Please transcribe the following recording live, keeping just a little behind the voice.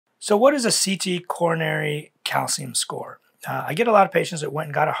So what is a CT coronary calcium score? I get a lot of patients that went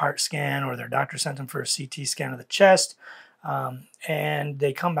and got a heart scan, or their doctor sent them for a CT scan of the chest, and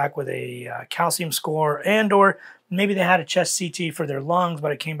they come back with a calcium score, and or maybe they had a chest CT for their lungs,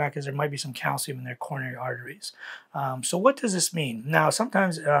 but it came back as there might be some calcium in their coronary arteries. So what does this mean? Now,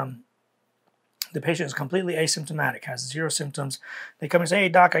 sometimes the patient is completely asymptomatic, has zero symptoms. They come and say, "Hey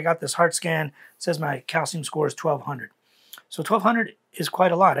doc, I got this heart scan. It says my calcium score is 1200." So 1200 is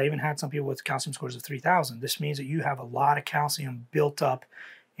quite a lot. I even had some people with calcium scores of 3000. This means that you have a lot of calcium built up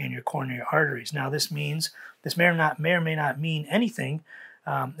in your coronary arteries. Now this means, this may or may not mean anything.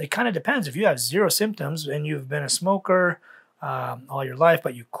 It kind of depends. If you have zero symptoms and you've been a smoker all your life,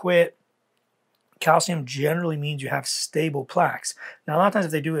 but you quit, calcium generally means you have stable plaques. Now, a lot of times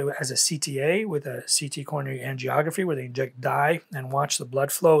if they do it as a CTA, with a CT coronary angiography, where they inject dye and watch the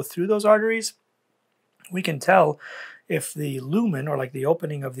blood flow through those arteries, we can tell if the lumen, or like the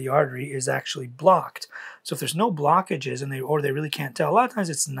opening of the artery, is actually blocked. So if there's no blockages and they really can't tell, a lot of times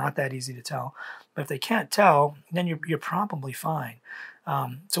it's not that easy to tell. But if they can't tell, then you're probably fine.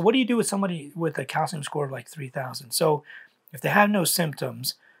 So what do you do with somebody with a calcium score of like 3000? So if they have no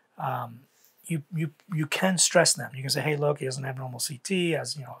symptoms, you can stress them. You can say, "Hey, look, he doesn't have normal CT,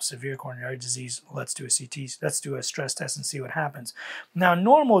 has severe coronary disease. Let's do a CT. Let's do a stress test and see what happens." Now,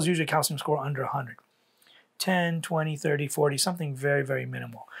 normal is usually a calcium score under 100. 10, 20, 30, 40, something very, very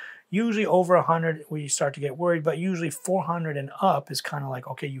minimal. Usually over 100, we start to get worried, but usually 400 and up is kind of like,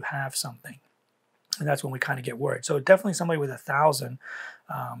 okay, you have something. And that's when we kind of get worried. So definitely somebody with 1000,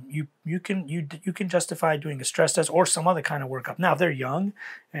 you can justify doing a stress test or some other kind of workup. Now, if they're young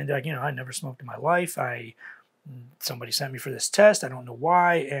and they're like, I never smoked in my life, somebody sent me for this test, I don't know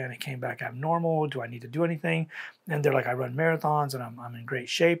why, and it came back abnormal. Do I need to do anything? And they're like, "I run marathons and I'm in great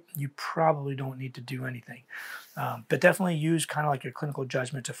shape." You probably don't need to do anything, but definitely use kind of like your clinical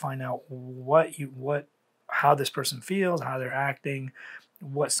judgment to find out how this person feels, how they're acting,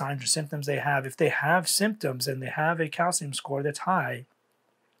 what signs or symptoms they have. If they have symptoms and they have a calcium score that's high,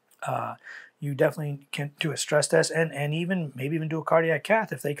 you definitely can do a stress test and maybe even do a cardiac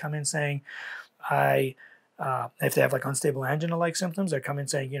cath if they come in saying, if they have like unstable angina-like symptoms, they come in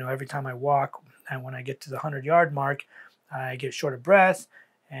saying, every time I walk and when I get to the 100-yard mark, I get short of breath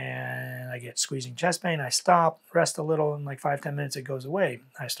and I get squeezing chest pain. I stop, rest a little, in like 5-10 minutes, it goes away.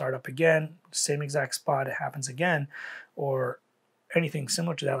 I start up again, same exact spot, it happens again, or anything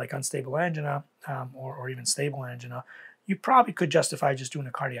similar to that, like unstable angina or even stable angina. You probably could justify just doing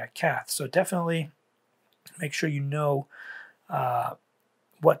a cardiac cath. So definitely make sure you know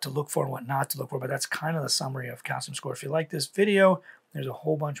what to look for and what not to look for, but that's kind of the summary of calcium score. If you like this video, there's a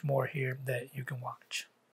whole bunch more here that you can watch.